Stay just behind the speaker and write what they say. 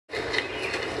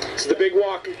It's the big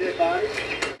walk.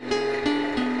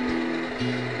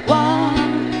 Walk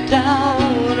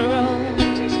down the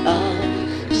roads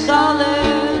of solid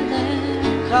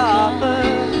and copper.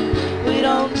 We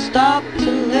don't stop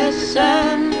to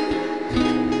listen.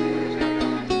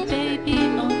 Baby,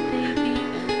 oh baby,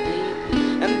 oh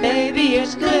baby. And baby,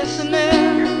 it's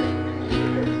glistening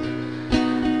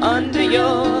under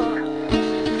your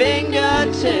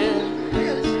fingertips.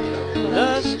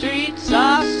 The streets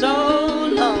are so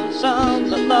lonesome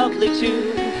but lovely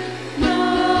too.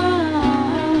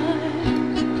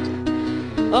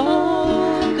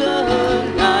 Oh,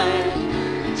 good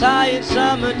night, tired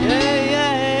summer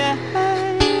days,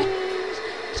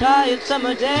 tired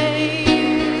summer days.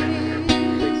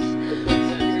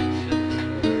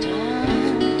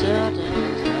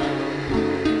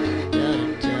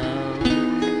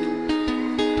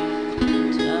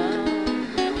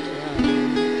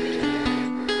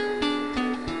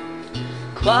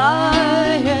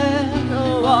 Quiet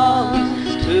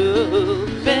walls to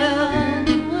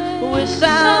fill with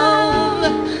sound.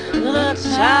 The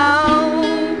town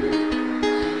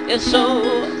is so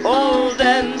old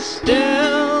and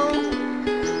still,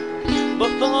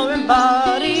 but foreign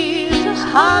bodies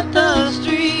haunt the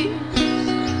streets.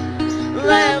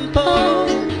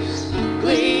 Lampposts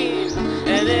gleam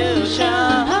and it'll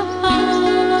shine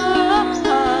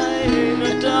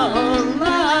a dull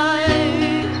light.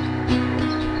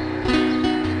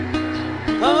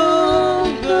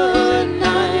 Oh, good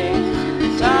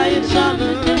night, tired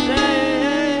summer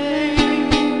day,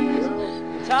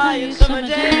 tired summer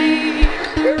day.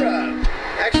 We're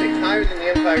actually higher than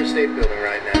the Empire State Building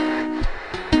right now.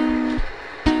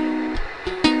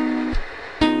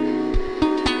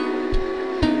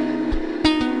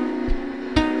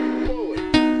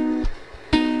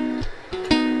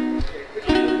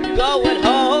 Going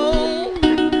home,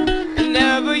 it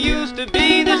never used to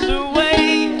be this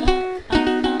way.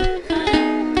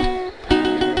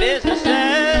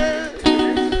 Businesses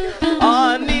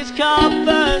on these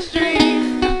copper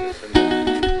streets,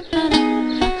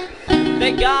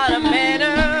 they got a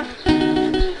manner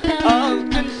of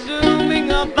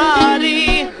consuming a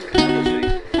body,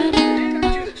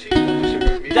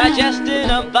 digesting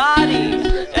a body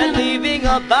and leaving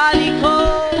a body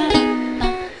cold.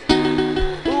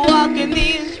 Walking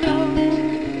these roads,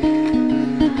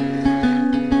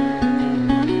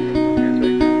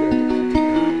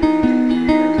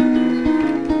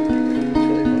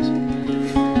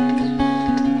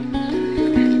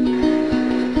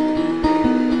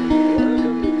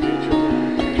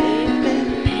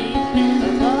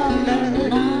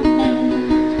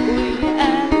 we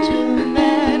had too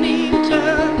many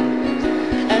turns,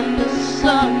 and the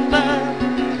sunburn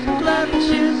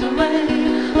blemishes away,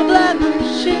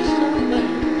 blemishes away,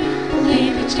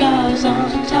 leaving scars on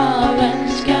tar and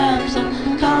scabs on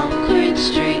concrete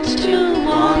streets to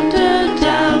wander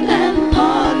down and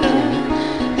ponder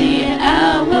the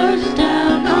hours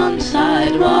down on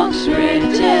sidewalks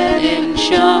written in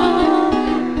chalk.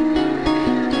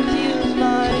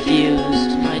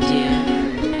 Confused, my dear,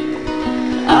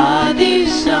 are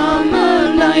these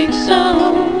summer nights so?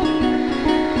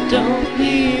 Don't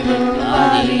leave a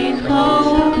body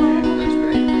cold.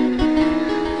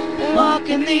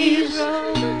 Walking these roads.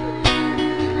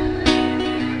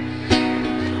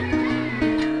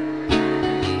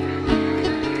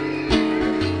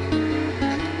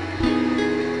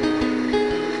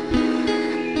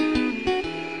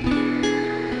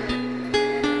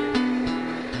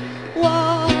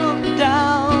 Walk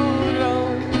down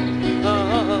roads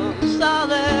of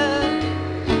solid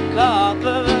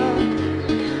copper.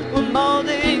 We're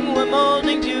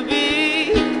molding to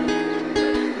be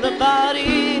the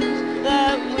bodies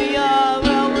that we are.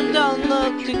 Oh, and don't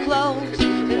look too close,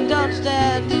 and don't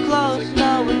stand too close,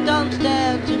 no, and don't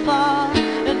stand too far,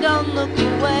 and don't look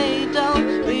away,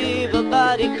 don't leave a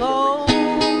body cold,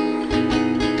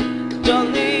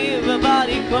 don't leave a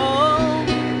body cold,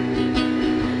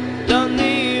 don't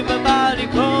leave a body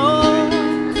cold,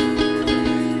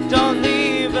 don't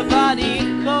leave a body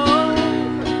cold.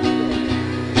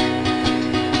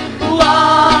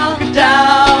 Walk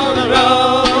down the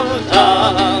road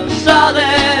of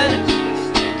solid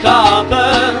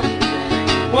copper.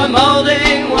 We're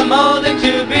molding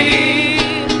to be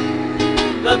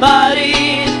the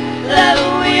bodies that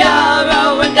we are.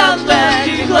 Oh, and don't stand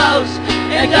too close,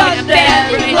 and don't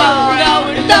stand too close,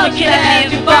 no, and don't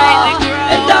stand too far,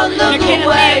 and don't look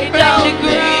away, don't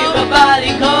leave a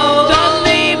body cold, don't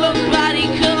leave a body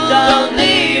cold, don't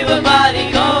leave a body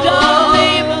cold, don't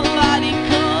leave a body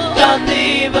cold, don't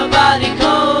leave a body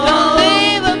cold, don't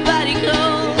leave a body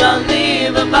cold, don't leave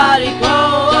a body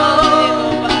cold, don't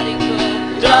leave a body cold,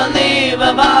 don't leave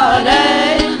boulevard,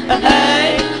 hey,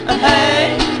 hey,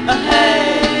 hey,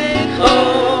 hey,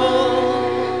 oh.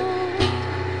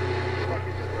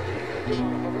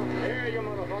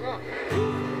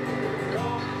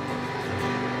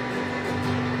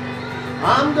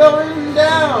 I'm going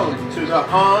down to the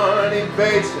Harney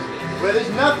Basin, where there's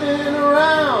nothing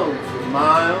around for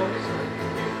miles.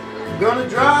 Gonna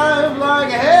drive like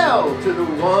hell to the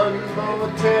one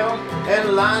motel and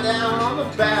lie down on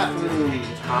the bathroom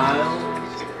tiles.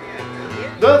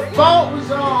 The fault was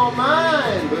all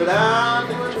mine, but I'm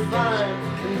doing fine,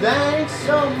 and thanks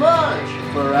so much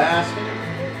for asking.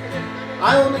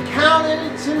 I only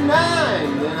counted to 9,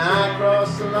 then I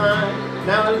crossed the line.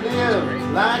 Now I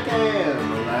live like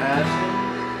everlasting.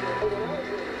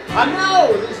 I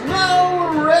know there's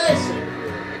no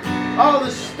erasing all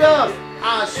the stuff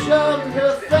I shoved in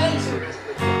her face,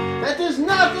 that there's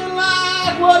nothing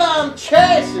like what I'm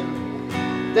chasing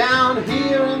down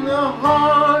here in the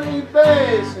Harney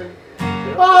Basin.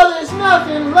 Oh, there's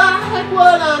nothing like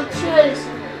what I'm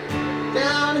chasing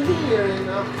down here in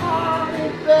the Harney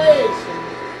Basin.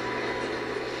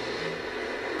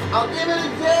 I'll give it a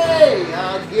day,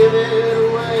 I'll give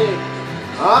it away.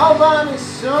 I'll buy me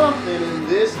something and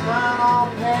this time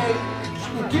I'll pay. She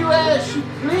can do as she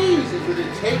pleases with a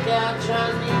takeout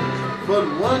Chinese, but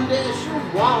one day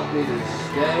she'll want me to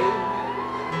stay.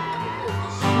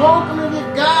 Smoke 'em if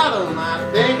you got 'em,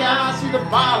 I think I see the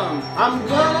bottom. I'm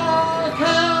gonna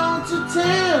count to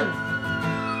 10.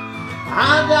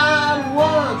 I died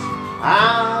once,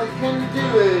 I can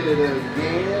do it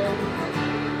again.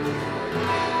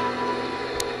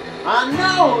 I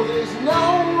know there's no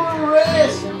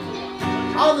erasing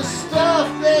all the stuff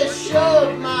they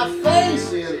shoved my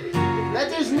face in, that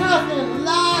there's nothing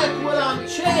like what I'm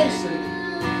chasing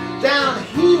down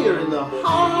here in the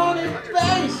Harney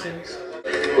Basin.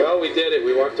 Well, we did it.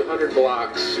 We walked 100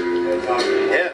 blocks. Yeah.